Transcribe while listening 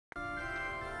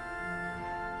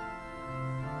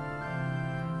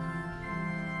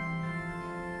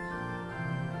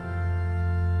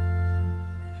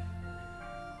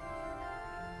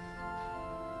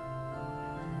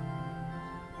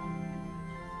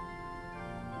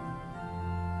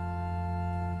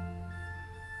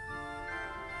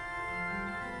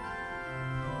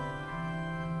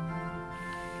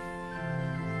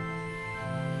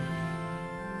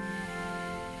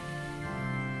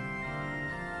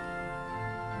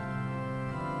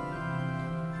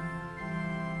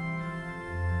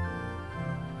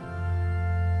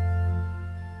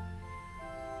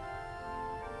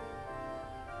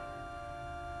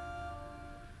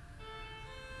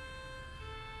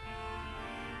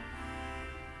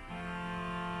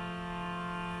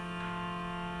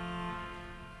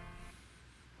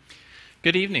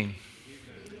Good evening,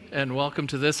 and welcome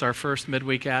to this, our first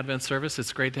Midweek Advent service.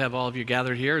 It's great to have all of you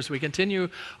gathered here as we continue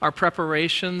our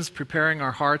preparations, preparing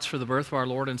our hearts for the birth of our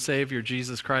Lord and Savior,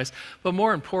 Jesus Christ, but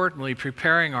more importantly,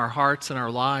 preparing our hearts and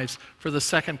our lives for the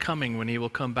second coming when He will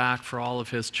come back for all of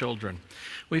His children.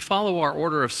 We follow our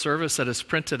order of service that is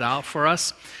printed out for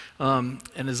us and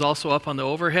is also up on the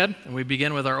overhead, and we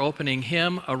begin with our opening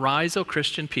hymn, Arise, O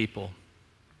Christian People.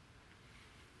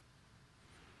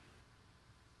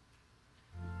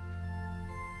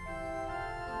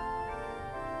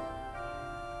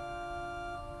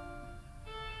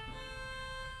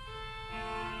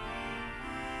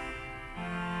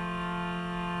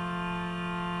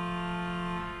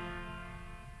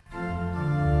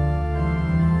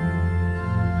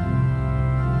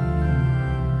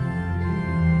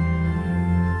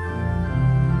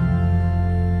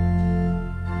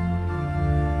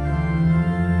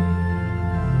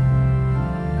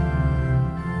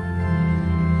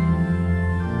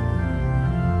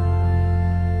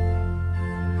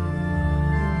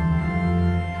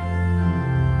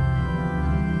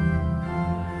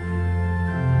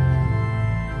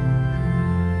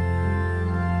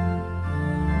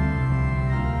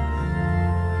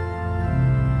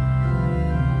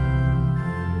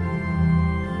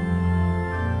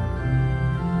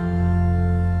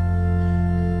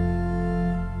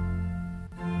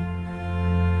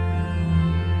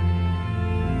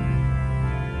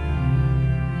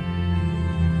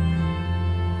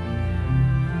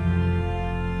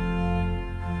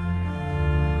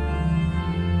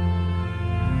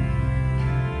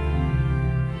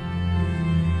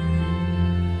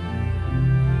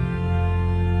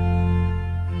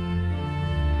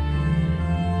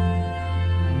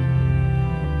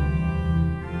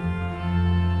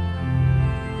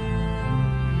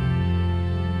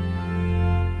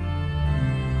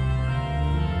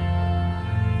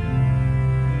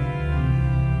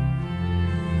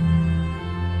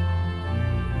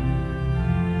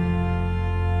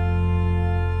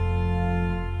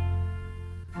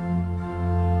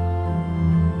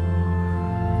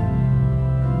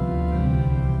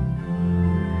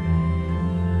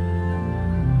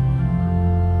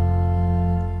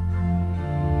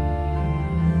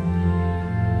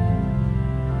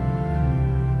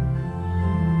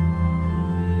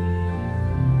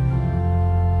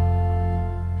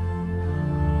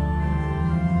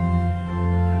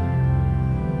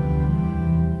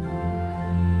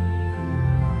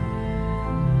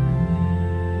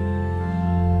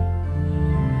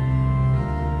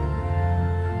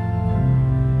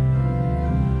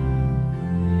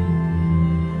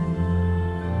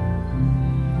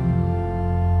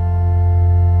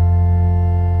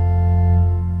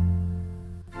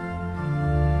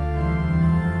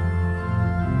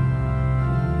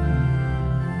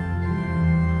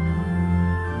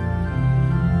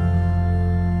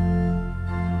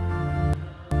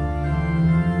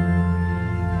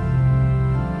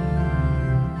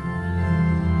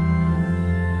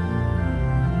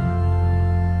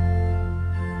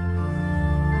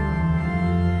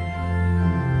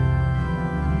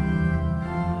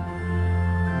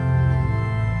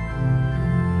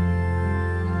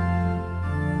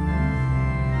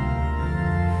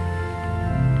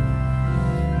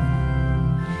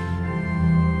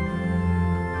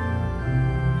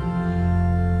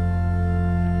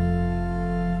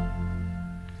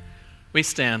 We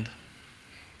stand.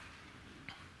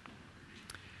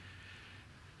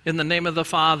 In the name of the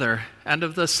Father, and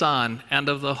of the Son, and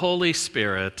of the Holy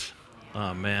Spirit.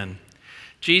 Amen.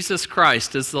 Jesus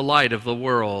Christ is the light of the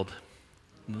world.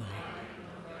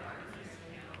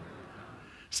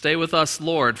 Stay with us,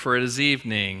 Lord, for it is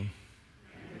evening.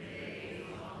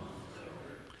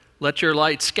 Let your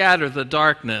light scatter the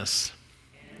darkness.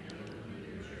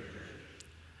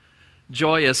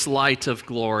 Joyous light of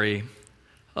glory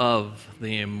of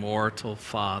the immortal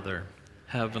Father,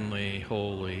 heavenly,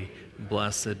 holy,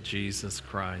 blessed Jesus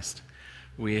Christ,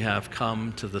 we have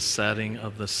come to the setting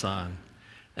of the sun,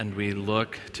 and we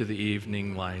look to the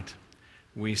evening light.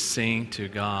 We sing to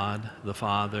God, the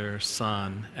Father,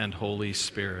 Son, and Holy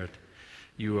Spirit.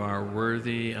 You are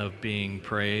worthy of being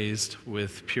praised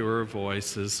with pure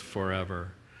voices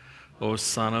forever. O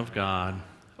Son of God,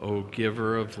 O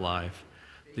Giver of life,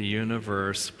 the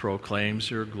universe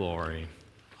proclaims your glory.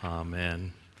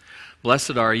 Amen.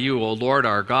 Blessed are you, O Lord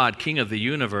our God, King of the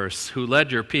universe, who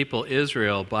led your people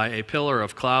Israel by a pillar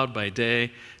of cloud by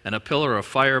day and a pillar of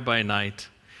fire by night,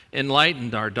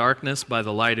 enlightened our darkness by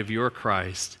the light of your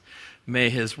Christ, May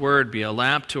his word be a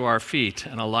lamp to our feet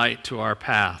and a light to our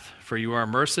path. For you are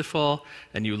merciful,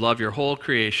 and you love your whole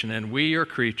creation, and we, your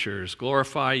creatures,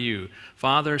 glorify you,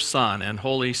 Father, Son, and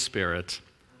Holy Spirit.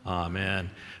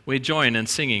 Amen. We join in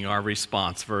singing our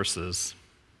response verses.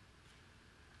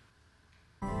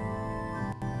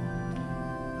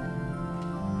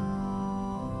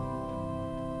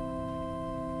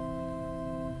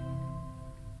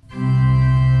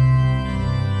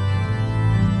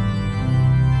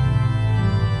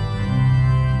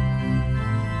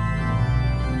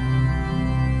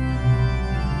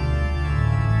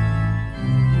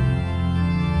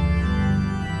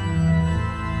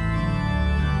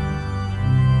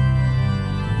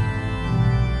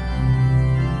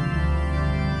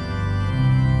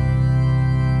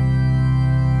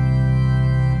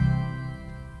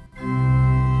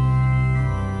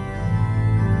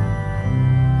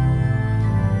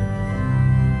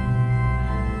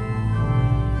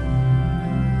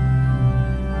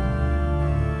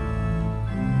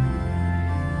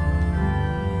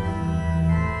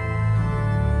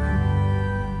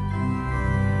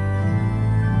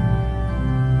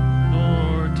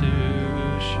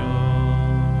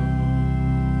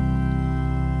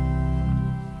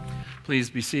 Please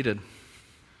be seated.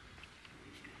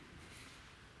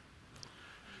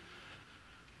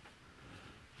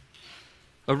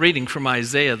 A reading from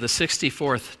Isaiah, the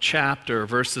 64th chapter,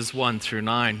 verses 1 through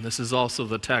 9. This is also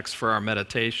the text for our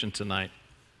meditation tonight.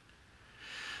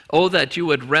 Oh, that you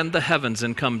would rend the heavens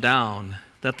and come down,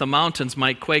 that the mountains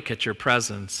might quake at your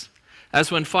presence.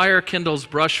 As when fire kindles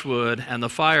brushwood and the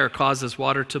fire causes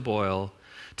water to boil,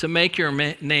 to make your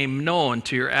name known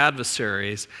to your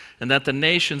adversaries, and that the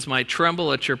nations might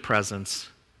tremble at your presence.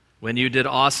 When you did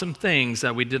awesome things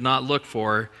that we did not look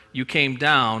for, you came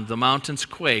down, the mountains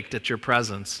quaked at your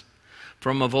presence.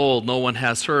 From of old no one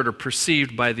has heard or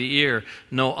perceived by the ear,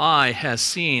 no eye has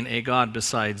seen a God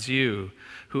besides you,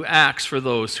 who acts for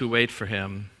those who wait for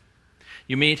him.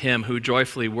 You meet him who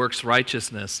joyfully works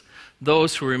righteousness,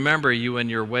 those who remember you in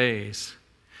your ways.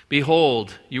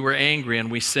 Behold, you were angry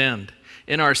and we sinned.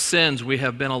 In our sins we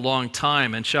have been a long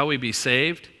time, and shall we be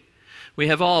saved? We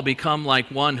have all become like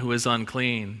one who is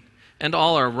unclean, and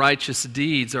all our righteous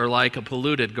deeds are like a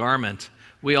polluted garment.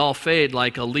 We all fade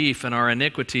like a leaf, and our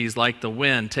iniquities like the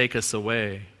wind take us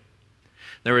away.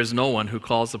 There is no one who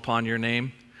calls upon your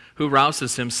name, who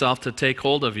rouses himself to take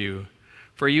hold of you.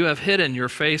 For you have hidden your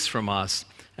face from us,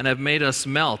 and have made us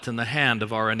melt in the hand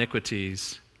of our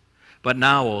iniquities. But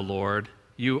now, O Lord,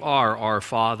 you are our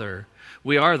Father.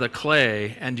 We are the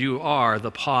clay, and you are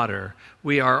the potter.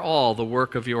 We are all the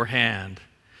work of your hand.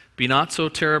 Be not so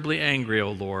terribly angry,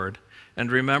 O Lord,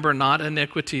 and remember not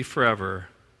iniquity forever.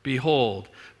 Behold,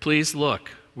 please look,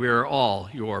 we are all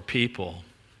your people.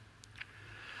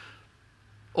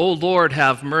 O Lord,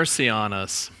 have mercy on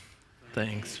us.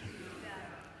 Thanks.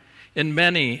 In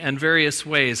many and various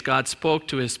ways, God spoke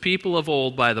to his people of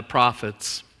old by the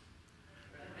prophets.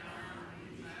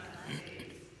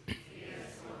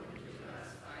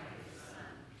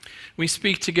 We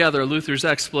speak together Luther's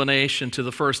explanation to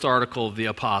the first article of the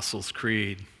Apostles'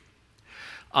 Creed.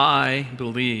 I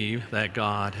believe that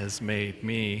God has made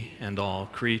me and all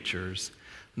creatures,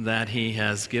 that he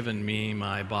has given me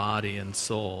my body and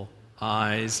soul,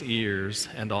 eyes, ears,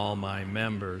 and all my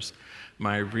members,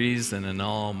 my reason and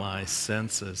all my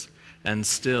senses, and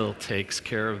still takes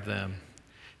care of them.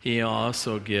 He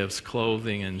also gives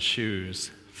clothing and shoes,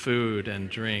 food and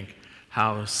drink,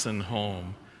 house and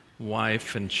home,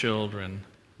 wife and children,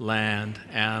 land,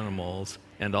 animals,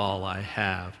 and all I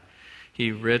have.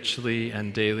 He richly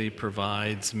and daily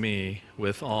provides me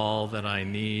with all that I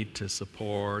need to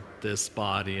support this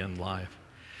body and life.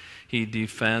 He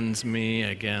defends me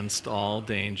against all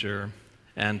danger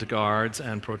and guards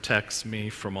and protects me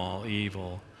from all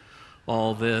evil.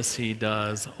 All this he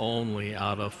does only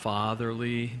out of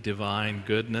fatherly, divine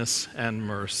goodness and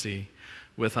mercy,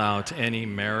 without any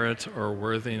merit or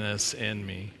worthiness in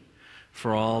me.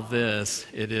 For all this,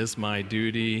 it is my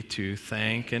duty to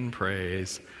thank and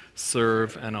praise,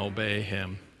 serve and obey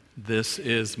him. This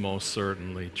is most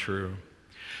certainly true.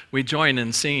 We join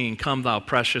in singing, Come Thou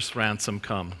Precious Ransom,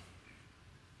 Come.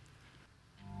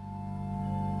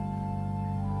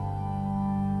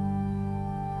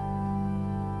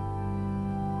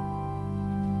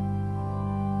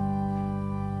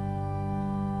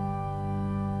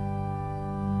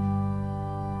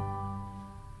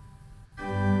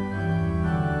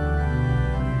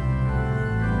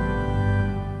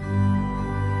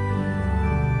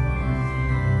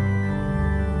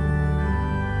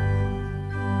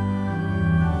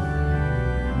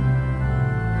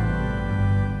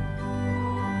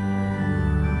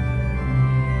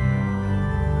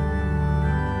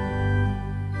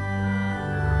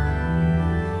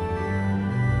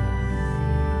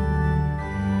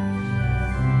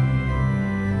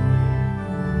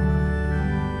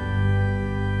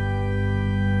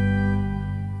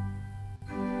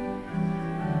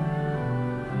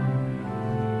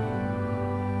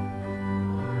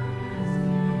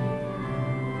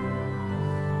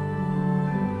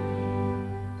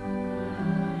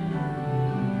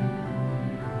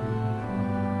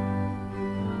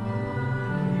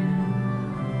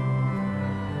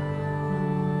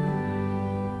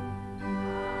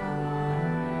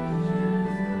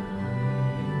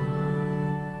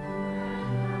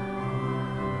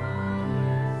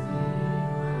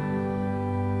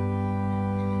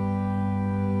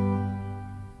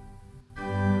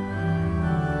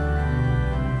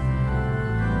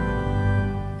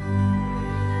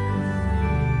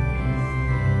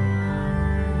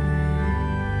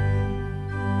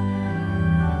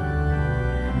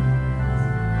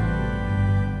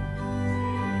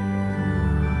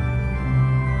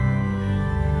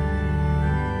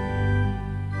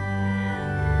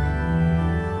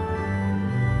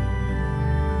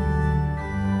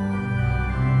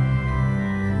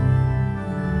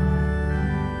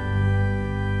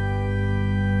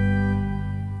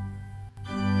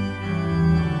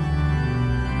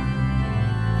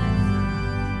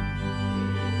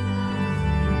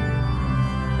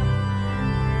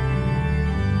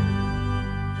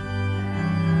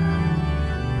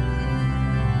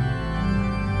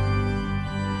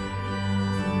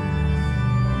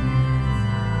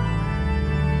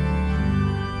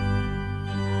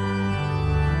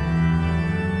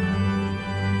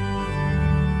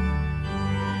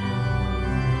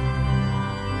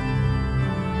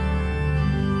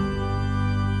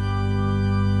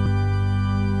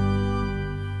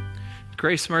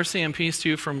 Grace, mercy, and peace to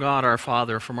you from God our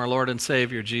Father, from our Lord and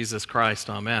Savior Jesus Christ.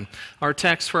 Amen. Our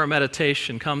text for our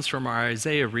meditation comes from our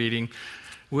Isaiah reading.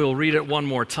 We'll read it one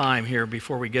more time here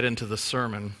before we get into the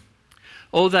sermon.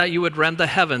 Oh, that you would rend the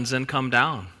heavens and come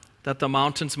down, that the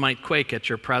mountains might quake at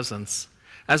your presence.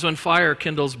 As when fire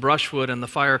kindles brushwood and the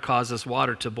fire causes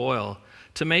water to boil,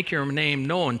 to make your name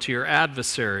known to your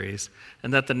adversaries,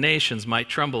 and that the nations might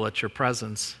tremble at your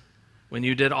presence. When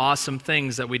you did awesome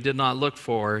things that we did not look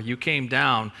for, you came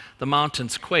down, the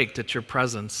mountains quaked at your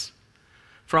presence.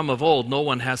 From of old no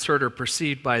one has heard or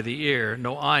perceived by the ear,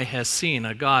 no eye has seen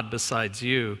a God besides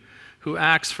you, who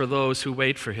acts for those who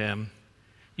wait for him.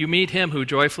 You meet him who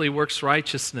joyfully works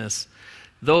righteousness,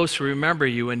 those who remember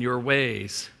you in your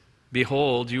ways.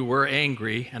 Behold, you were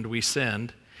angry, and we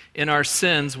sinned. In our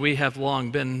sins we have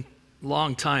long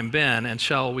time been, and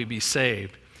shall we be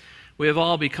saved? We have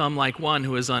all become like one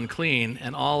who is unclean,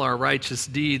 and all our righteous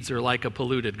deeds are like a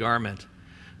polluted garment.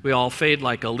 We all fade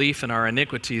like a leaf, and our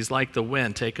iniquities, like the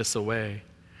wind, take us away.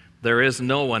 There is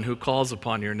no one who calls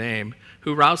upon your name,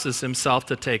 who rouses himself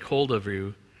to take hold of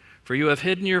you. For you have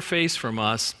hidden your face from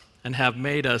us, and have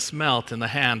made us melt in the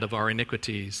hand of our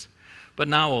iniquities. But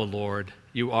now, O Lord,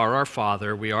 you are our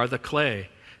Father, we are the clay,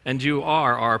 and you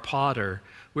are our potter.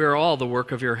 We are all the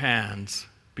work of your hands.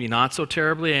 Be not so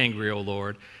terribly angry, O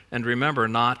Lord, and remember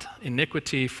not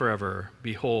iniquity forever.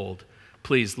 Behold,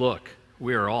 please look,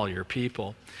 we are all your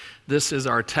people. This is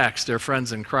our text, dear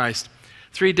friends in Christ.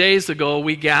 3 days ago,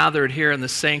 we gathered here in the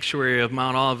sanctuary of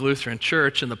Mount Olive Lutheran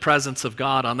Church in the presence of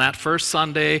God on that first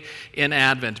Sunday in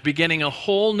Advent, beginning a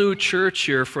whole new church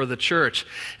year for the church.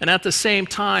 And at the same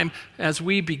time, as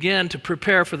we begin to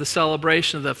prepare for the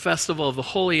celebration of the Festival of the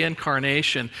Holy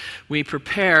Incarnation, we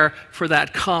prepare for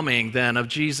that coming then of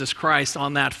Jesus Christ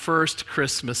on that first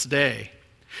Christmas day.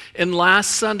 In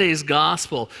last Sunday's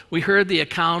gospel, we heard the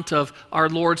account of our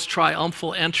Lord's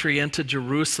triumphal entry into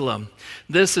Jerusalem.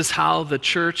 This is how the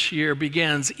church year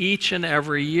begins each and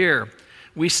every year.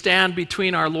 We stand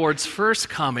between our Lord's first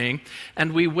coming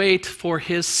and we wait for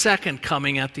his second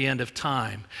coming at the end of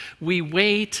time. We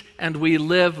wait and we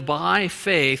live by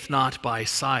faith, not by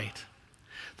sight.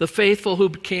 The faithful who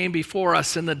came before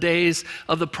us in the days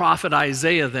of the prophet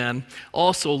Isaiah then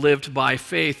also lived by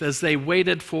faith as they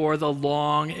waited for the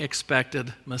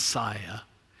long-expected Messiah.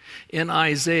 In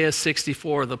Isaiah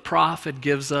 64, the prophet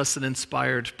gives us an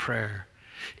inspired prayer.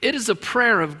 It is a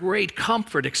prayer of great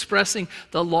comfort expressing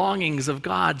the longings of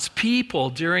God's people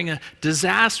during a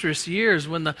disastrous years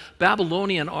when the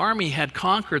Babylonian army had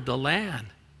conquered the land.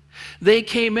 They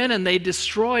came in and they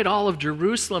destroyed all of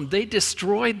Jerusalem. They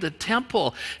destroyed the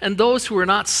temple. And those who were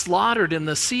not slaughtered in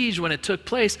the siege when it took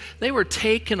place, they were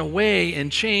taken away in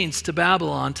chains to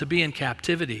Babylon to be in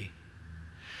captivity.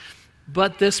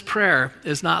 But this prayer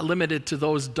is not limited to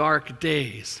those dark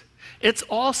days. It's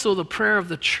also the prayer of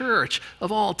the church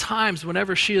of all times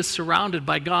whenever she is surrounded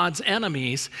by God's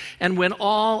enemies and when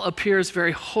all appears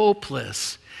very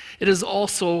hopeless. It is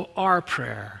also our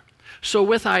prayer. So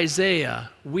with Isaiah,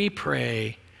 we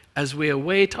pray as we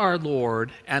await our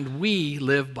Lord and we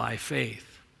live by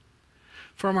faith.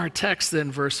 From our text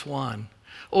then, verse 1,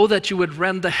 oh, that you would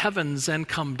rend the heavens and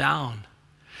come down.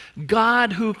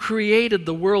 God, who created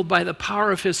the world by the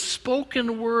power of his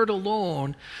spoken word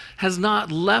alone, has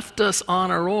not left us on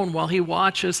our own while he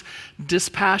watches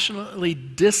dispassionately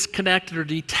disconnected or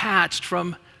detached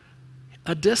from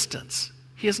a distance.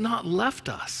 He has not left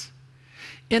us.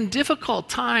 In difficult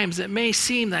times, it may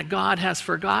seem that God has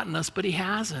forgotten us, but he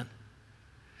hasn't.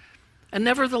 And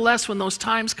nevertheless, when those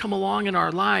times come along in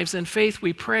our lives, in faith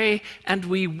we pray and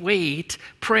we wait,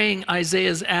 praying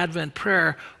Isaiah's Advent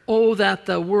prayer, oh, that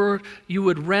you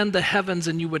would rend the heavens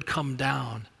and you would come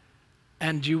down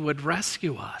and you would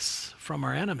rescue us from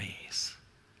our enemies.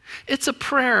 It's a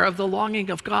prayer of the longing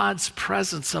of God's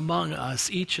presence among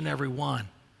us, each and every one.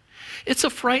 It's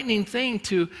a frightening thing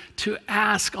to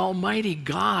ask Almighty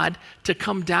God to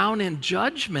come down in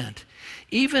judgment.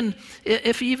 Even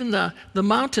if the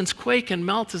mountains quake and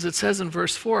melt, as it says in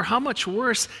verse 4, how much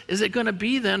worse is it going to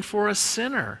be then for a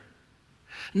sinner?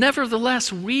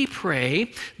 Nevertheless, we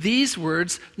pray these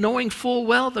words knowing full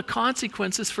well the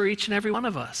consequences for each and every one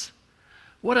of us.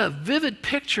 What a vivid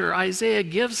picture Isaiah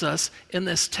gives us in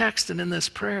this text and in this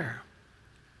prayer.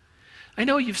 I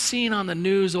know you've seen on the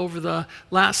news over the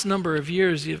last number of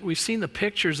years, we've seen the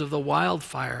pictures of the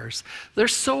wildfires. They're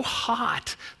so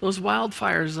hot, those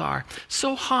wildfires are.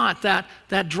 So hot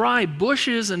that dry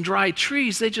bushes and dry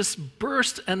trees, they just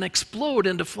burst and explode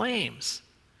into flames.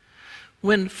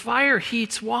 When fire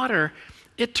heats water,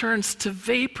 it turns to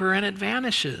vapor and it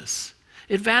vanishes.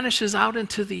 It vanishes out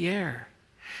into the air.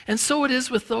 And so it is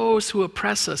with those who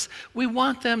oppress us. We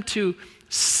want them to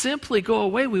simply go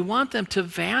away. We want them to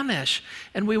vanish,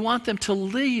 and we want them to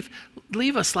leave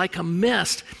us like a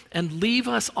mist and leave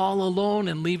us all alone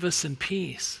and leave us in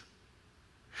peace.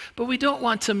 But we don't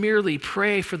want to merely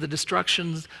pray for the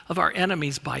destruction of our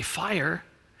enemies by fire.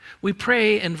 We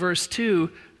pray in verse 2,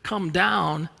 come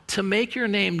down to make your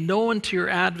name known to your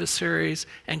adversaries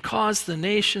and cause the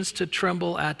nations to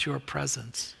tremble at your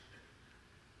presence.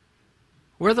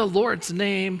 Where the Lord's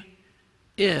name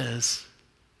is,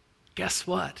 guess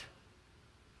what?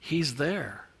 He's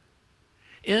there.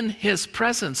 In his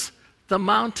presence, the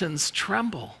mountains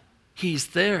tremble. He's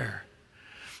there.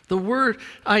 The word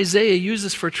Isaiah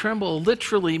uses for tremble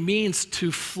literally means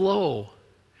to flow.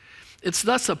 It's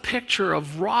thus a picture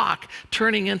of rock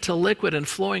turning into liquid and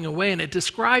flowing away, and it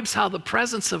describes how the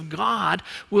presence of God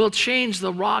will change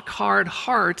the rock-hard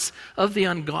hearts of the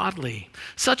ungodly.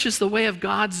 Such is the way of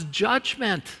God's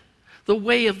judgment, the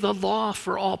way of the law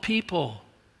for all people.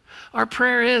 Our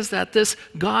prayer is that this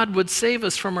God would save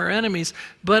us from our enemies,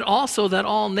 but also that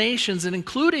all nations, and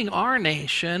including our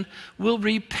nation, will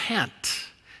repent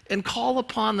and call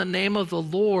upon the name of the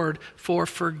Lord for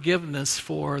forgiveness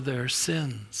for their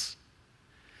sins.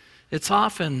 It's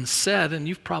often said, and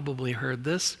you've probably heard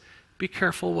this, be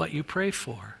careful what you pray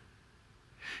for.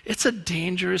 It's a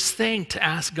dangerous thing to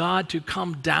ask God to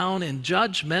come down in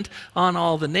judgment on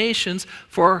all the nations,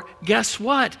 for guess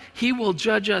what? He will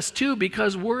judge us too,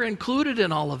 because we're included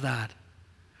in all of that.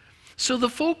 So the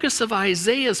focus of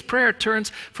Isaiah's prayer turns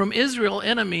from Israel's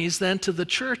enemies then to the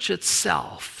church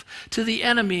itself, to the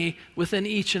enemy within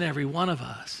each and every one of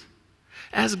us.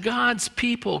 As God's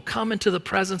people come into the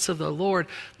presence of the Lord,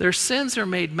 their sins are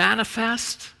made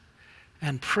manifest,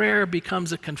 and prayer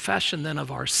becomes a confession then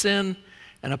of our sin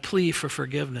and a plea for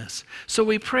forgiveness. So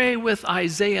we pray with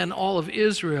Isaiah and all of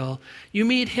Israel, you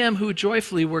meet him who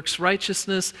joyfully works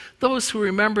righteousness, those who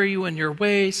remember you in your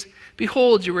ways.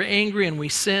 Behold, you were angry and we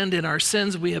sinned. In our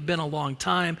sins we have been a long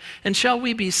time. And shall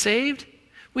we be saved?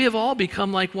 We have all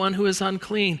become like one who is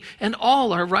unclean, and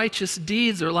all our righteous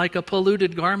deeds are like a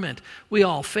polluted garment. We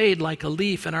all fade like a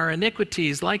leaf, and our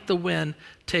iniquities, like the wind,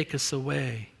 take us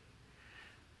away.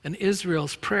 And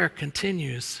Israel's prayer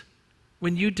continues.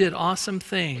 When you did awesome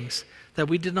things that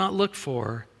we did not look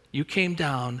for, you came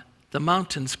down, the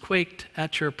mountains quaked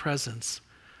at your presence.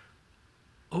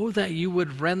 Oh, that you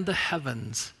would rend the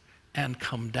heavens and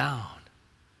come down.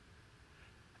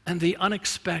 And the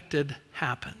unexpected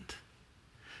happened.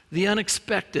 The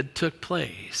unexpected took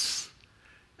place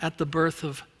at the birth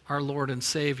of our Lord and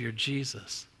Savior,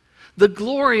 Jesus. The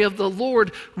glory of the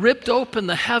Lord ripped open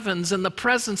the heavens in the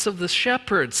presence of the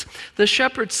shepherds. The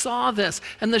shepherds saw this,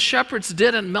 and the shepherds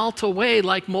didn't melt away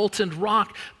like molten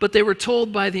rock, but they were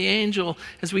told by the angel,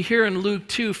 as we hear in Luke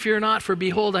 2, fear not, for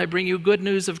behold, I bring you good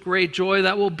news of great joy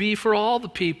that will be for all the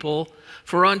people.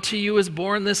 For unto you is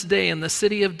born this day in the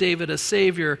city of David a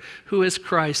Savior, who is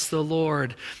Christ the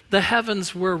Lord. The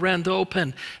heavens were rent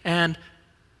open, and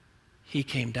he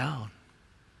came down.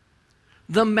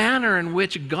 The manner in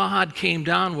which God came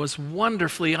down was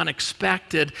wonderfully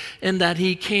unexpected, in that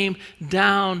he came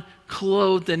down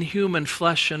clothed in human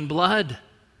flesh and blood.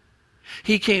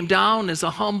 He came down as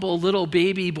a humble little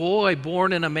baby boy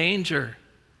born in a manger.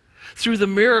 Through the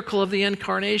miracle of the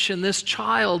incarnation, this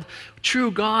child, true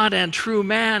God and true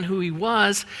man who he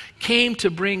was, came to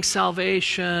bring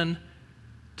salvation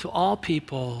to all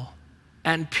people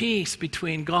and peace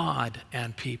between God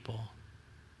and people.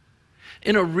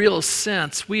 In a real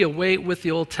sense, we await with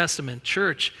the Old Testament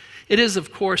church. It is,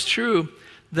 of course, true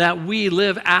that we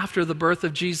live after the birth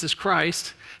of Jesus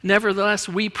Christ. Nevertheless,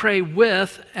 we pray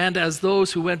with and as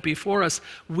those who went before us.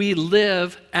 We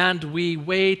live and we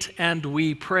wait and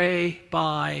we pray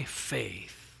by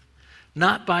faith,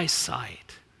 not by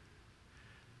sight.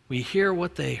 We hear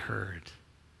what they heard.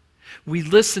 We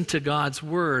listen to God's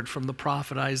word from the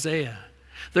prophet Isaiah.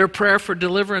 Their prayer for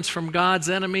deliverance from God's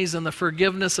enemies and the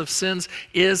forgiveness of sins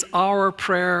is our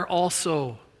prayer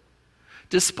also.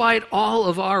 Despite all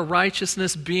of our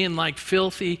righteousness being like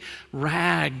filthy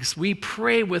rags, we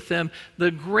pray with them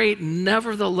the great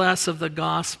nevertheless of the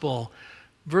gospel.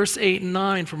 Verse 8 and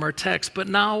 9 from our text, but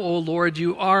now, O Lord,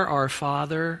 you are our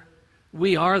Father,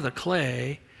 we are the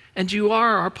clay, and you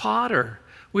are our potter.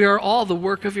 We are all the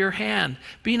work of your hand.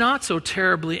 Be not so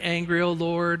terribly angry, O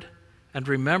Lord, and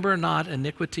remember not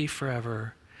iniquity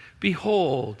forever.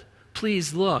 Behold,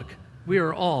 please look, we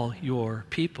are all your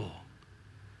people.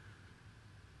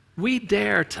 We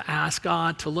dare to ask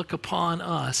God to look upon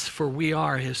us, for we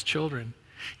are his children.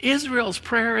 Israel's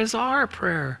prayer is our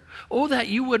prayer. Oh, that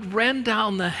you would rend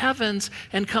down the heavens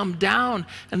and come down,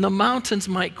 and the mountains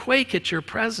might quake at your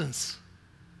presence.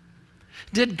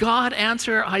 Did God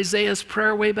answer Isaiah's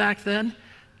prayer way back then?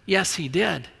 Yes, he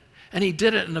did. And he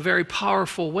did it in a very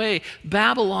powerful way.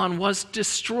 Babylon was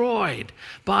destroyed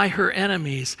by her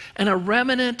enemies, and a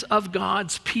remnant of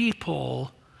God's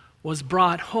people was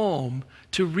brought home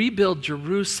to rebuild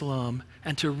Jerusalem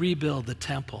and to rebuild the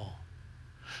temple.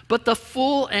 But the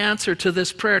full answer to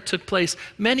this prayer took place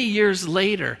many years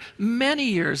later,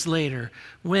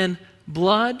 when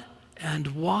blood and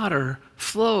water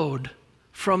flowed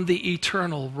from the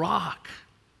eternal rock.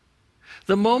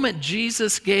 The moment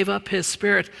Jesus gave up his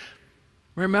spirit,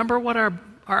 remember what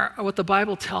what the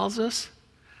Bible tells us?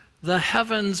 The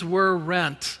heavens were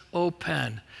rent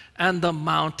open and the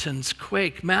mountains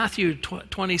quake. Matthew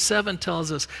 27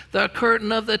 tells us the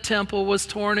curtain of the temple was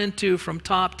torn in two from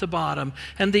top to bottom,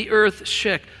 and the earth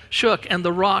shook and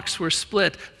the rocks were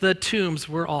split. The tombs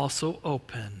were also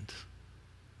opened.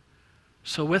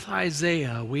 So with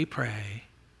Isaiah we pray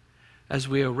as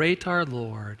we await our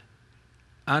Lord,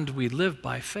 and we live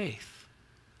by faith.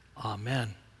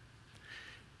 Amen.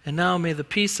 And now may the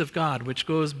peace of God, which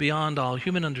goes beyond all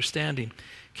human understanding,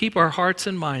 keep our hearts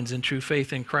and minds in true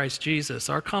faith in Christ Jesus,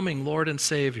 our coming Lord and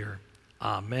Savior.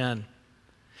 Amen.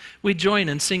 We join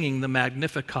in singing the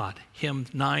Magnificat, hymn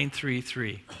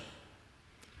 933.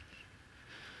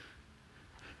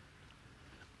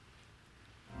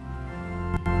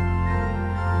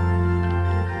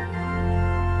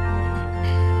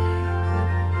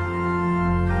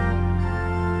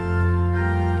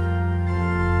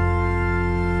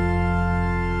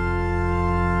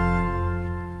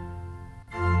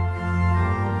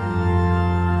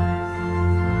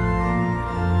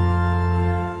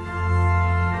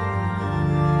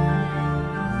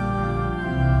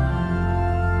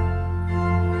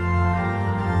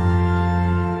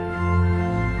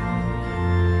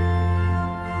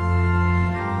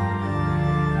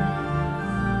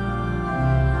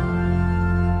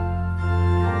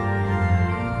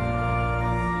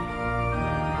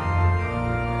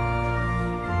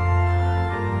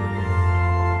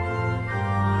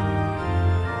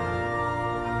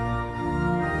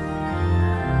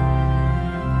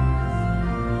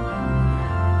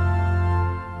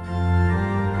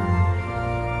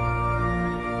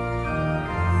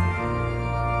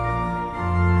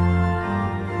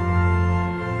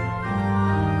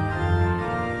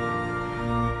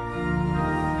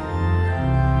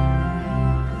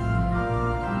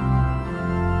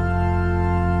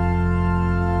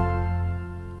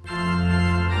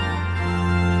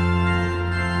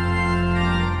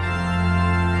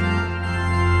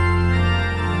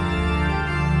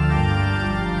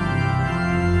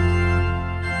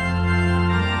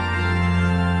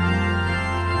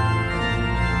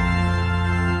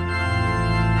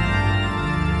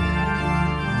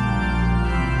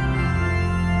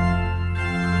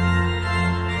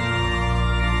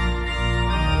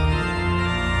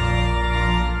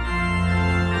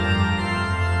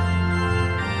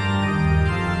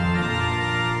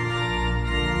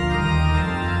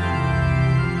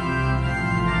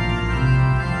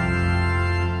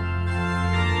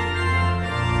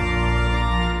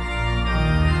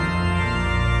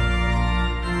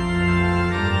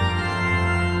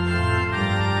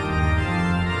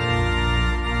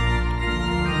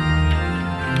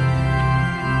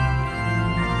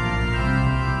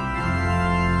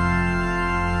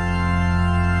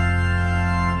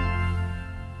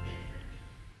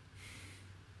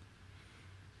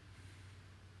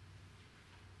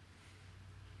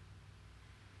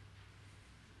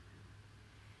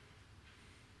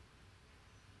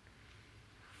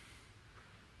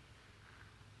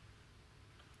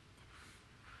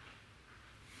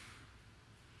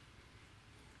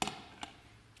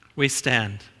 We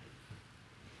stand.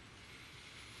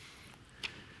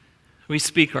 We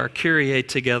speak our Kyrie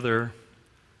together.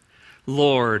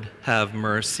 Lord, have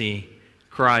mercy.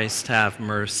 Christ, have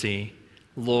mercy.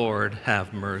 Lord,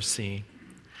 have mercy.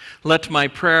 Let my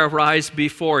prayer rise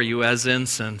before you as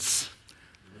incense.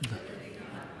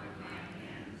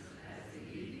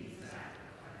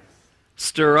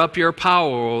 Stir up your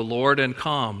power, O Lord, and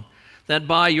come, that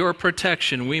by your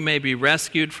protection we may be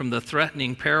rescued from the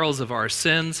threatening perils of our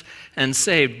sins and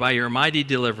saved by your mighty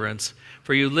deliverance.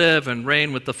 For you live and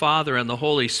reign with the Father and the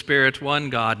Holy Spirit, one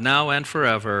God, now and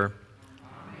forever.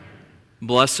 Amen.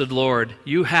 Blessed Lord,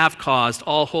 you have caused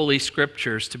all holy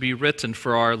scriptures to be written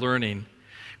for our learning.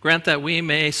 Grant that we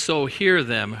may so hear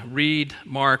them, read,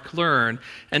 mark, learn,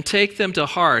 and take them to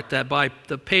heart, that by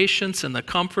the patience and the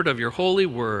comfort of your holy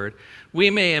word, we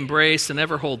may embrace and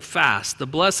ever hold fast the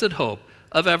blessed hope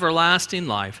of everlasting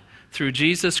life, through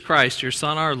Jesus Christ, your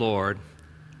Son, our Lord.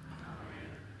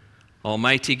 Amen.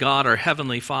 Almighty God, our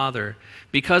heavenly Father,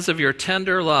 because of your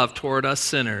tender love toward us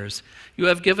sinners, you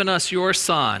have given us your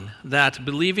Son, that,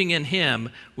 believing in him,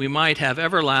 we might have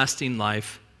everlasting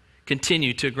life.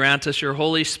 Continue to grant us your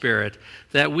Holy Spirit,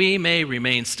 that we may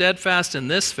remain steadfast in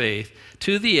this faith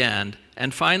to the end,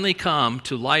 and finally come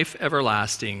to life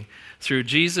everlasting, through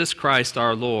Jesus Christ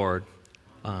our Lord.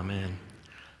 Amen.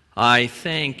 I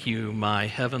thank you, my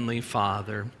heavenly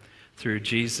Father, through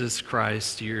Jesus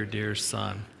Christ, your dear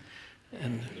Son.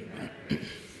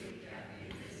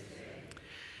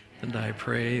 And I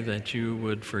pray that you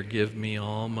would forgive me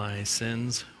all my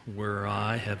sins where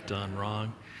I have done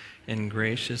wrong, and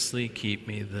graciously keep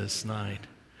me this night.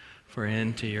 For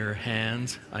into your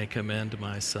hands I commend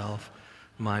myself,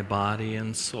 my body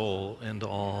and soul, and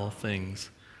all things.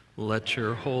 Let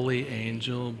your holy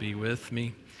angel be with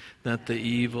me, that the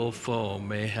evil foe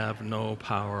may have no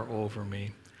power over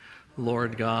me.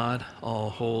 Lord God, all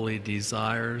holy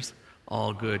desires,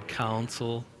 all good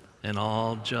counsel, and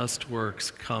all just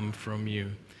works come from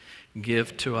you.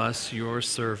 Give to us, your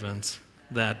servants,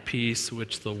 that peace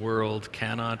which the world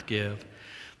cannot give,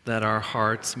 that our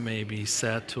hearts may be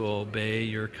set to obey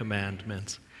your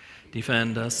commandments.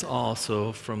 Defend us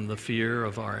also from the fear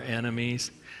of our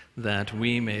enemies, that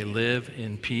we may live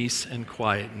in peace and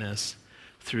quietness,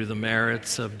 through the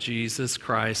merits of Jesus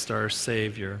Christ our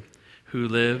Savior, who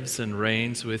lives and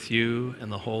reigns with you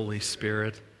and the Holy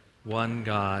Spirit, one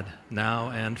God, now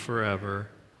and forever.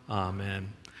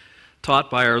 Amen. Taught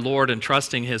by our Lord and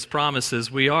trusting his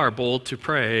promises, we are bold to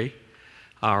pray,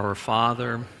 Our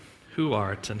Father, who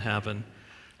art in heaven,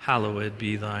 hallowed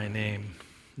be thy name.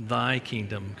 Thy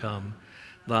kingdom come,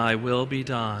 thy will be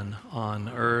done on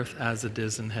earth as it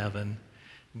is in heaven.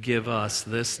 Give us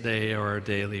this day our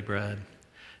daily bread,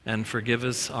 and forgive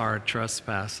us our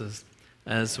trespasses,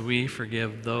 as we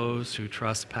forgive those who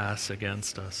trespass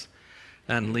against us.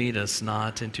 And lead us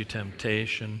not into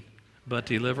temptation, but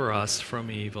deliver us from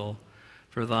evil.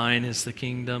 For thine is the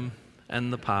kingdom,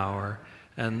 and the power,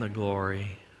 and the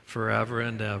glory, forever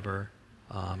and ever.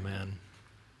 Amen.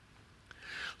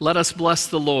 Let us bless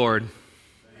the Lord.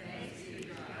 Thanks be to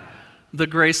God. The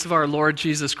grace of our Lord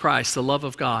Jesus Christ, the love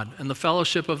of God, and the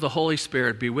fellowship of the Holy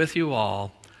Spirit be with you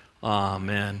all.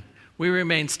 Amen. We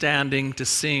remain standing to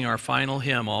sing our final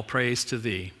hymn, All Praise to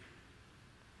Thee.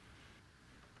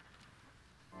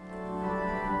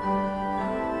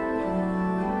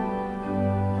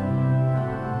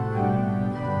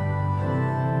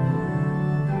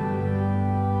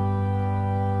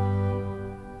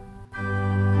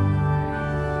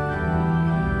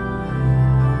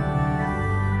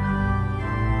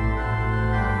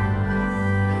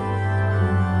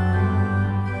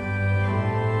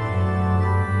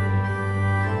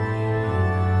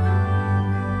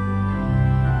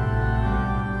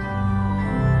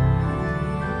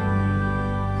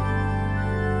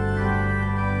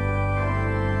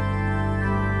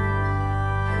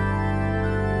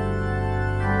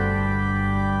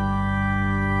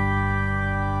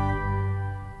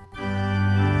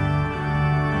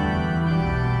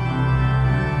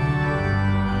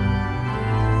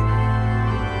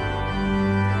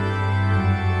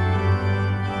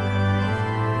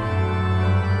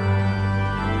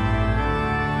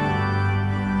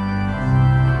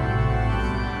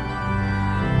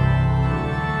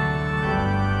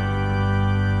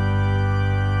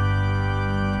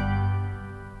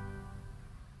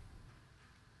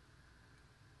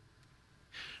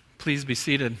 Please be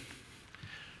seated.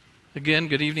 Again,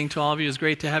 good evening to all of you. It's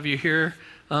great to have you here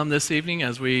this evening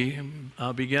as we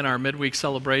begin our midweek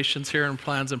celebrations here and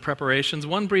plans and preparations.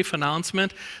 One brief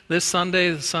announcement. This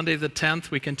Sunday, Sunday the 10th,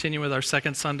 we continue with our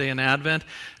second Sunday in Advent.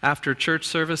 After church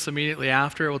service, immediately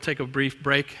after, we'll take a brief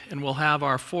break and we'll have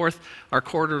our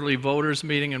quarterly voters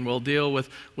meeting, and we'll deal with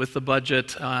the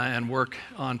budget and work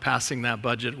on passing that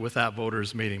budget with that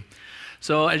voters meeting.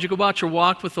 So as you go about your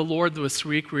walk with the Lord this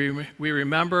week, we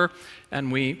remember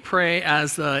and we pray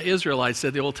as the Israelites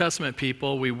did, the Old Testament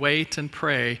people. We wait and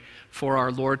pray for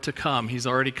our Lord to come. He's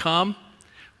already come.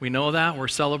 We know that. We're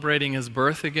celebrating his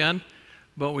birth again,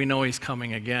 but we know he's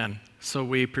coming again. So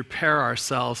we prepare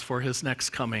ourselves for his next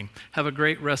coming. Have a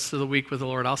great rest of the week with the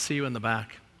Lord. I'll see you in the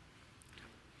back.